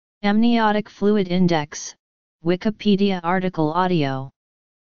Amniotic fluid index, Wikipedia article audio.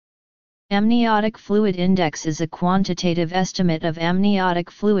 Amniotic fluid index is a quantitative estimate of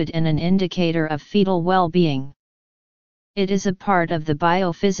amniotic fluid and an indicator of fetal well-being. It is a part of the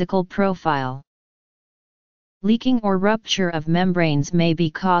biophysical profile. Leaking or rupture of membranes may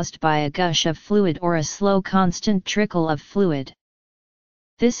be caused by a gush of fluid or a slow constant trickle of fluid.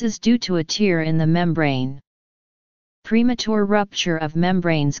 This is due to a tear in the membrane. Premature rupture of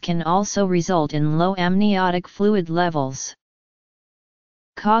membranes can also result in low amniotic fluid levels.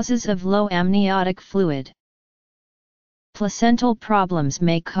 Causes of low amniotic fluid. Placental problems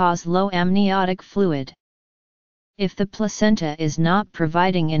may cause low amniotic fluid. If the placenta is not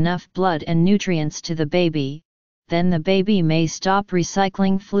providing enough blood and nutrients to the baby, then the baby may stop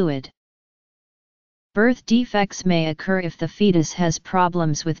recycling fluid. Birth defects may occur if the fetus has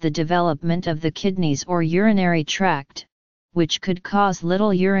problems with the development of the kidneys or urinary tract, which could cause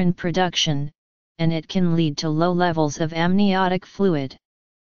little urine production, and it can lead to low levels of amniotic fluid.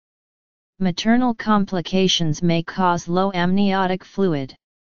 Maternal complications may cause low amniotic fluid.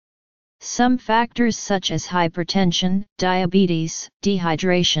 Some factors such as hypertension, diabetes,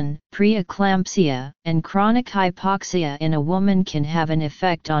 dehydration, preeclampsia, and chronic hypoxia in a woman can have an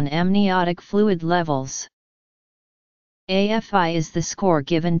effect on amniotic fluid levels. AFI is the score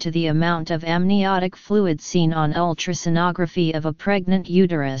given to the amount of amniotic fluid seen on ultrasonography of a pregnant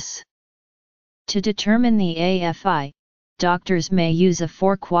uterus. To determine the AFI, doctors may use a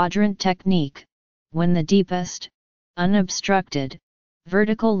 4-quadrant technique, when the deepest, unobstructed,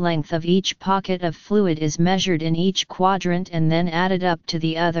 vertical length of each pocket of fluid is measured in each quadrant and then added up to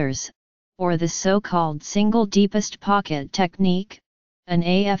the others, or the so-called single deepest pocket technique. An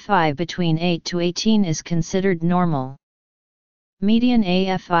AFI between 8 to 18 is considered normal. Median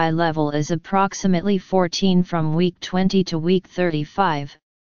AFI level is approximately 14 from week 20 to week 35,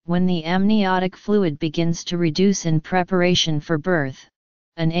 when the amniotic fluid begins to reduce in preparation for birth.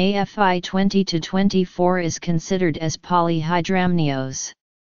 An AFI 20 to 24 is considered as polyhydramnios.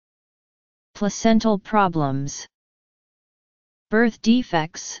 Placental problems. Birth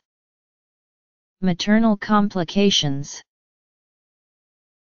defects. Maternal complications.